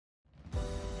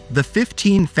The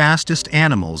 15 fastest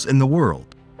animals in the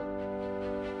world.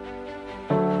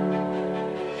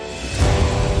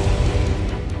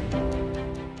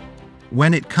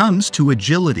 When it comes to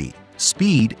agility,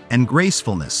 speed, and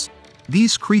gracefulness,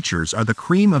 these creatures are the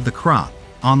cream of the crop,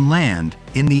 on land,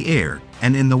 in the air,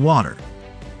 and in the water.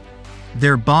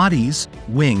 Their bodies,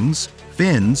 wings,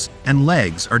 fins, and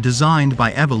legs are designed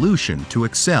by evolution to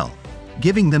excel,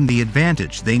 giving them the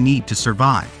advantage they need to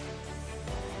survive.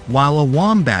 While a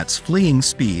wombat's fleeing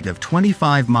speed of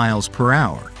 25 miles per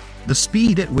hour, the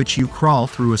speed at which you crawl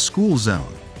through a school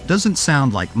zone, doesn't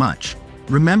sound like much.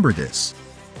 Remember this.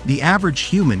 The average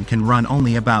human can run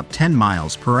only about 10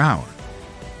 miles per hour.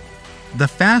 The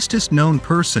fastest known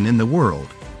person in the world,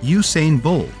 Usain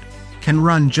Bolt, can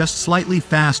run just slightly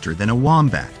faster than a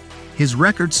wombat. His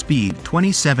record speed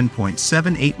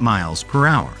 27.78 miles per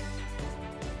hour.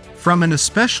 From an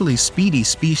especially speedy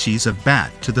species of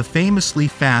bat to the famously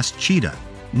fast cheetah,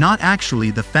 not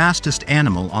actually the fastest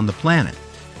animal on the planet,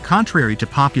 contrary to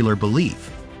popular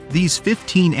belief, these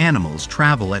 15 animals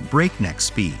travel at breakneck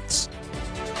speeds.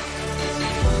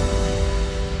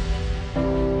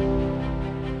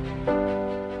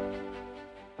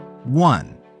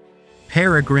 One.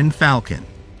 Peregrine Falcon.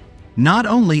 Not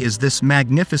only is this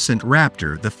magnificent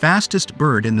raptor the fastest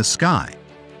bird in the sky,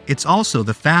 it's also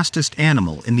the fastest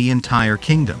animal in the entire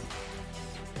kingdom.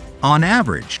 On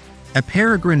average, a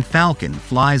peregrine falcon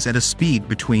flies at a speed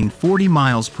between 40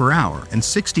 miles per hour and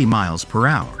 60 miles per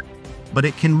hour, but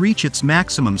it can reach its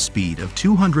maximum speed of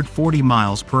 240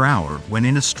 miles per hour when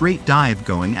in a straight dive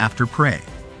going after prey.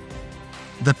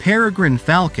 The peregrine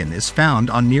falcon is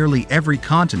found on nearly every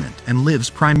continent and lives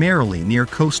primarily near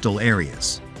coastal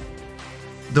areas.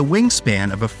 The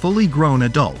wingspan of a fully grown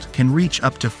adult can reach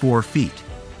up to 4 feet.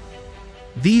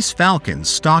 These falcons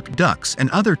stalk ducks and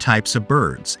other types of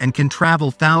birds and can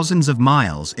travel thousands of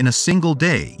miles in a single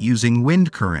day using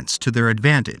wind currents to their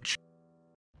advantage.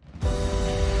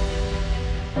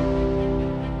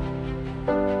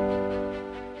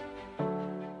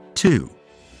 Two.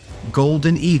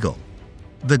 Golden eagle.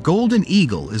 The golden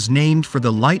eagle is named for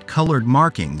the light-colored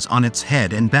markings on its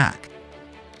head and back.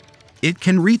 It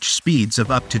can reach speeds of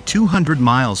up to 200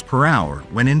 miles per hour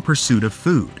when in pursuit of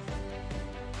food.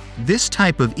 This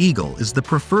type of eagle is the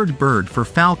preferred bird for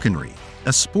falconry,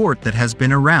 a sport that has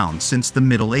been around since the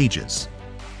Middle Ages.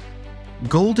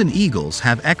 Golden eagles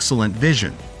have excellent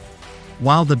vision.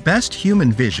 While the best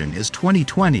human vision is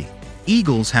 20/20,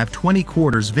 eagles have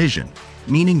 20/4 vision,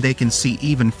 meaning they can see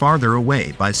even farther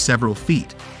away by several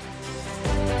feet.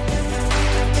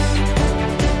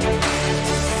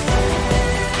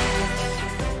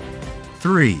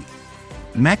 Three.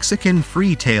 Mexican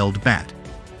free-tailed bat.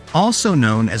 Also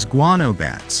known as guano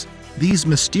bats, these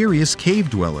mysterious cave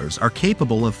dwellers are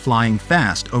capable of flying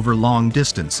fast over long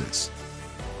distances.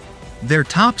 Their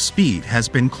top speed has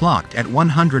been clocked at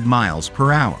 100 miles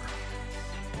per hour.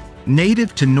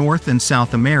 Native to North and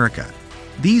South America,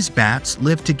 these bats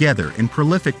live together in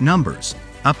prolific numbers,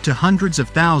 up to hundreds of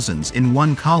thousands in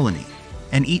one colony,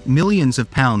 and eat millions of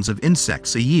pounds of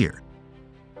insects a year.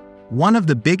 One of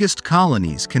the biggest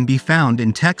colonies can be found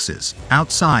in Texas,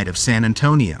 outside of San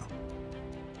Antonio.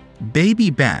 Baby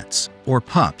bats, or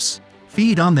pups,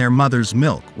 feed on their mother's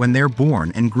milk when they're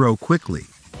born and grow quickly.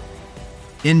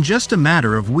 In just a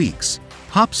matter of weeks,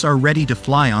 pups are ready to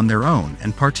fly on their own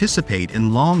and participate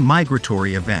in long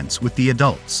migratory events with the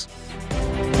adults.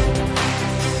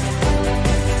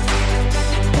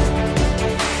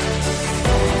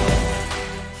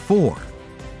 Four.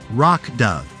 Rock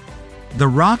dove. The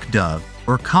rock dove,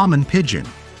 or common pigeon,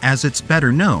 as it's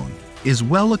better known, is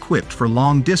well equipped for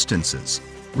long distances,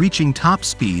 reaching top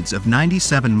speeds of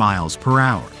 97 miles per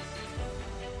hour.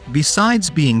 Besides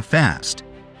being fast,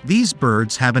 these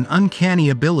birds have an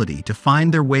uncanny ability to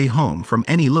find their way home from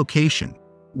any location,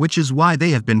 which is why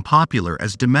they have been popular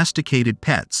as domesticated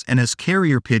pets and as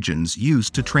carrier pigeons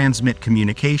used to transmit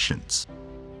communications.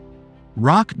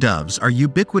 Rock doves are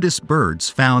ubiquitous birds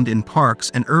found in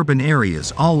parks and urban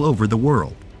areas all over the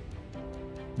world.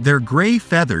 Their gray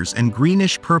feathers and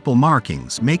greenish-purple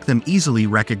markings make them easily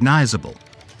recognizable.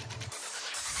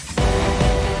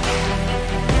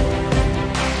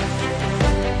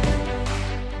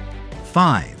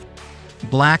 Five.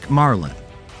 Black marlin.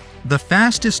 The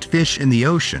fastest fish in the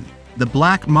ocean, the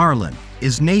black marlin,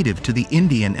 is native to the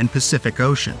Indian and Pacific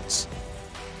Oceans.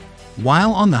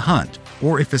 While on the hunt,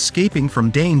 or if escaping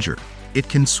from danger, it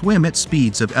can swim at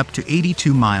speeds of up to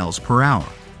 82 miles per hour.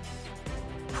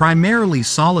 Primarily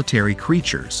solitary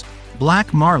creatures,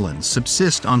 black marlins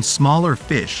subsist on smaller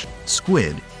fish,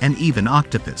 squid, and even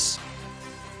octopus.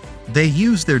 They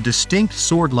use their distinct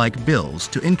sword-like bills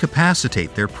to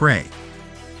incapacitate their prey.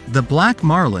 The black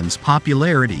marlin's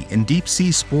popularity in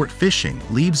deep-sea sport fishing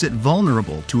leaves it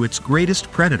vulnerable to its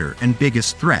greatest predator and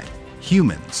biggest threat,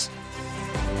 humans.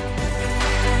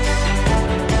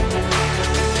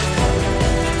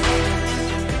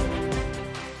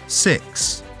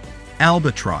 Six.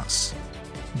 Albatross.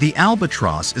 The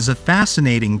albatross is a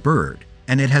fascinating bird,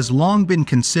 and it has long been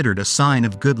considered a sign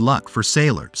of good luck for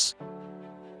sailors.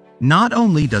 Not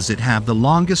only does it have the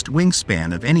longest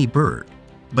wingspan of any bird,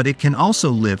 but it can also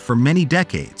live for many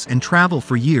decades and travel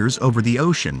for years over the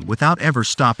ocean without ever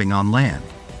stopping on land.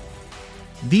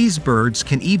 These birds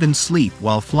can even sleep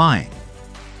while flying.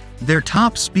 Their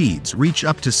top speeds reach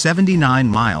up to 79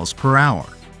 miles per hour.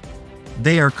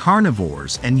 They are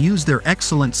carnivores and use their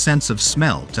excellent sense of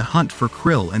smell to hunt for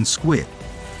krill and squid.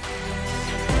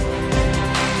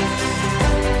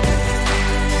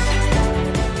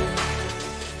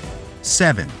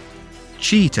 7.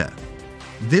 Cheetah.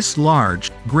 This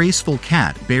large, graceful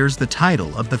cat bears the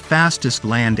title of the fastest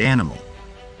land animal.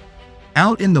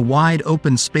 Out in the wide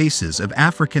open spaces of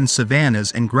African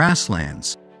savannas and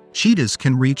grasslands, cheetahs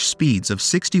can reach speeds of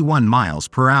 61 miles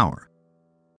per hour.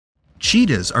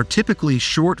 Cheetahs are typically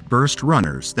short burst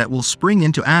runners that will spring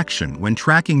into action when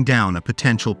tracking down a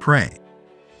potential prey.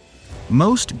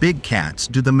 Most big cats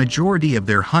do the majority of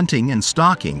their hunting and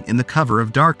stalking in the cover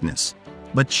of darkness,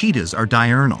 but cheetahs are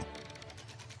diurnal.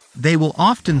 They will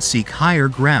often seek higher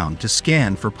ground to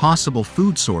scan for possible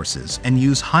food sources and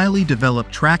use highly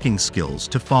developed tracking skills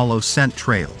to follow scent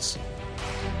trails.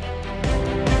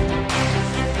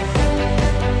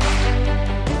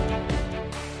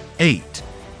 8.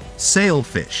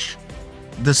 Sailfish.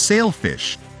 The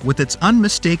sailfish, with its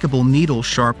unmistakable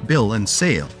needle-sharp bill and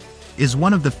sail, is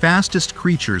one of the fastest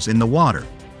creatures in the water,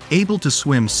 able to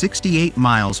swim 68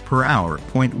 miles per hour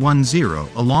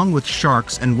 .10 along with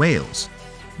sharks and whales.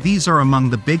 These are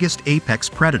among the biggest apex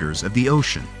predators of the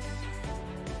ocean.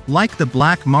 Like the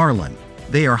black marlin,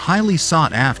 they are highly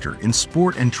sought after in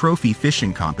sport and trophy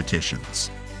fishing competitions.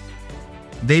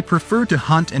 They prefer to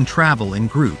hunt and travel in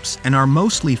groups and are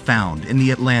mostly found in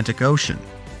the Atlantic Ocean.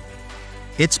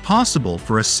 It's possible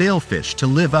for a sailfish to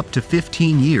live up to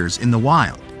 15 years in the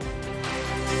wild.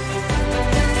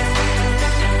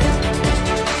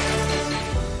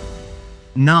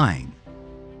 9.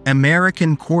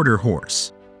 American quarter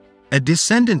horse. A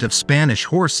descendant of Spanish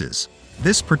horses,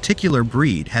 this particular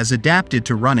breed has adapted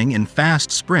to running in fast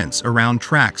sprints around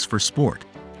tracks for sport.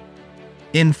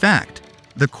 In fact,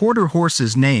 the quarter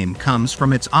horse's name comes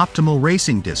from its optimal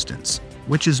racing distance,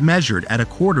 which is measured at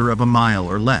 1/4 mile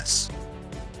or less.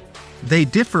 They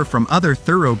differ from other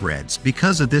thoroughbreds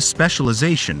because of this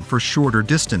specialization for shorter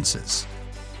distances.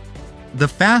 The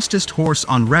fastest horse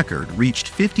on record reached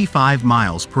 55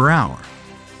 miles per hour.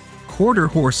 Quarter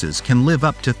horses can live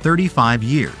up to 35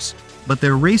 years, but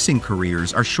their racing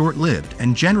careers are short-lived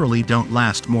and generally don't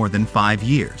last more than 5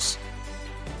 years.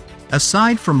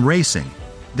 Aside from racing,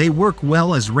 they work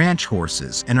well as ranch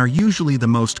horses and are usually the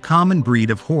most common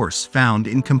breed of horse found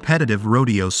in competitive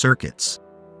rodeo circuits.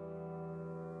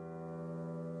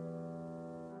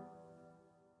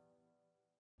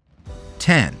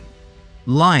 10.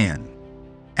 Lion.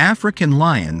 African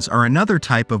lions are another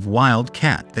type of wild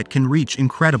cat that can reach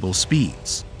incredible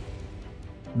speeds.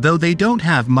 Though they don't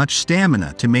have much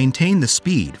stamina to maintain the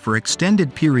speed for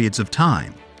extended periods of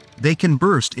time, they can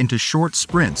burst into short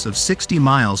sprints of 60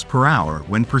 miles per hour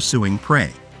when pursuing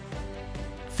prey.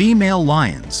 Female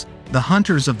lions, the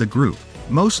hunters of the group,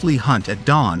 mostly hunt at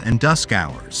dawn and dusk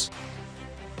hours.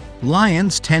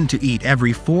 Lions tend to eat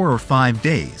every 4 or 5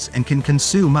 days and can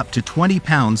consume up to 20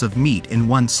 pounds of meat in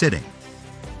one sitting.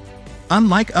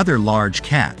 Unlike other large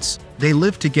cats, they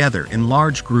live together in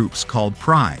large groups called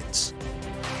prides.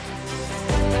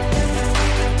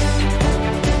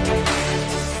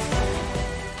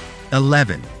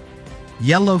 11.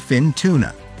 Yellowfin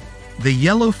Tuna. The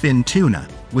yellowfin tuna,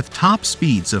 with top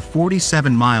speeds of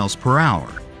 47 miles per hour,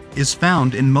 is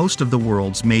found in most of the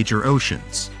world's major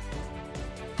oceans.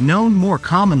 Known more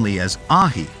commonly as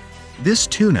ahi, this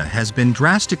tuna has been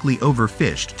drastically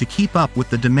overfished to keep up with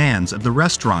the demands of the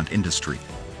restaurant industry.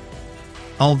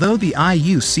 Although the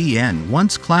IUCN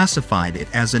once classified it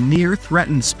as a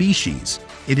near-threatened species,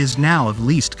 it is now of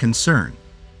least concern.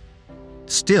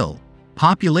 Still,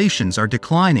 populations are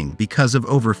declining because of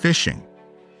overfishing.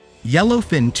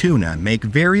 Yellowfin tuna make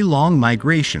very long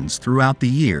migrations throughout the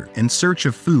year in search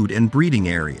of food and breeding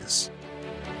areas.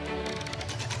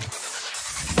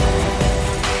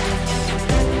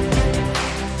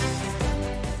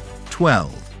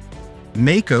 12.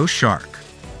 Mako Shark.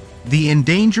 The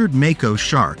endangered Mako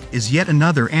shark is yet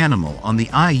another animal on the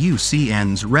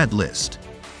IUCN's Red List.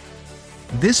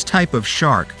 This type of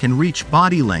shark can reach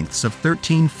body lengths of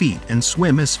 13 feet and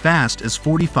swim as fast as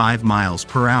 45 miles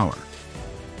per hour.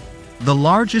 The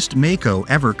largest mako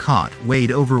ever caught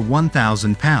weighed over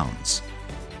 1,000 pounds.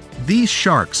 These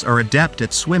sharks are adept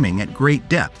at swimming at great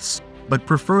depths, but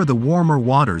prefer the warmer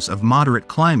waters of moderate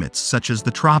climates such as the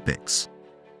tropics.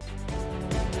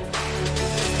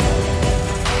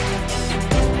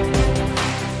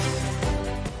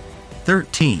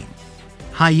 (13)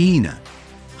 Hyena.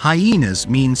 Hyenas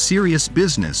mean serious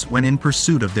business when in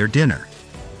pursuit of their dinner.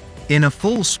 In a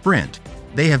full sprint,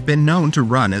 they have been known to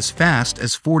run as fast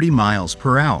as 40 miles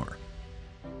per hour.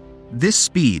 This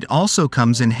speed also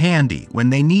comes in handy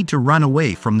when they need to run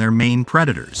away from their main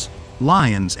predators,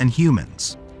 lions and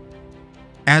humans.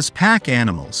 As pack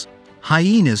animals,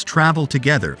 hyenas travel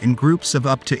together in groups of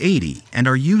up to 80 and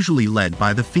are usually led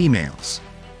by the females.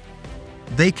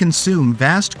 They consume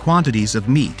vast quantities of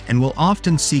meat and will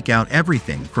often seek out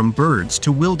everything from birds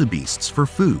to wildebeests for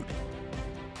food.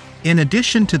 In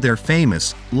addition to their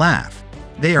famous laugh,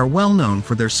 they are well known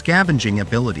for their scavenging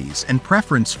abilities and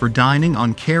preference for dining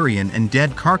on carrion and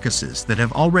dead carcasses that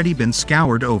have already been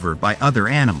scoured over by other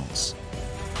animals.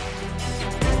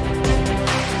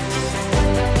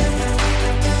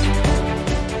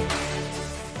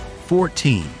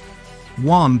 (14)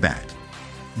 Wombat.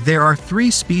 There are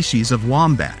 3 species of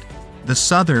wombat: the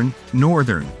southern,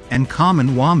 northern, and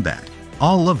common wombat,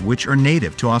 all of which are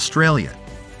native to Australia.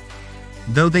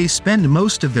 Though they spend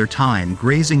most of their time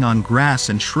grazing on grass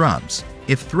and shrubs,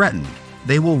 if threatened,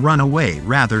 they will run away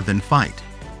rather than fight.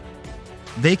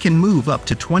 They can move up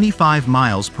to 25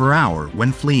 miles per hour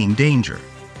when fleeing danger.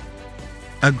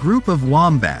 A group of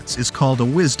wombats is called a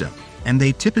wisdom, and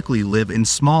they typically live in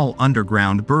small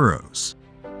underground burrows.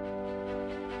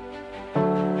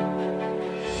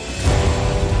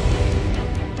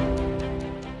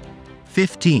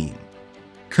 (15)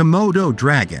 Komodo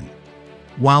Dragon.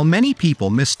 While many people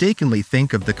mistakenly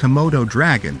think of the Komodo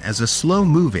dragon as a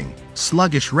slow-moving,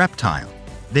 sluggish reptile,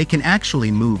 they can actually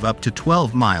move up to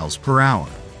 12 miles per hour.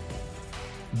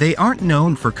 They aren't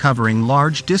known for covering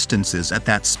large distances at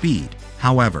that speed,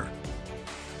 however.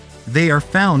 They are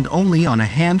found only on a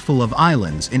handful of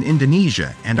islands in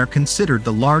Indonesia and are considered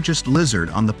the largest lizard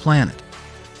on the planet.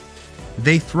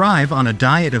 They thrive on a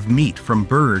diet of meat from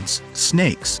birds,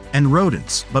 snakes, and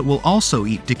rodents, but will also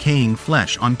eat decaying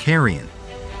flesh on carrion.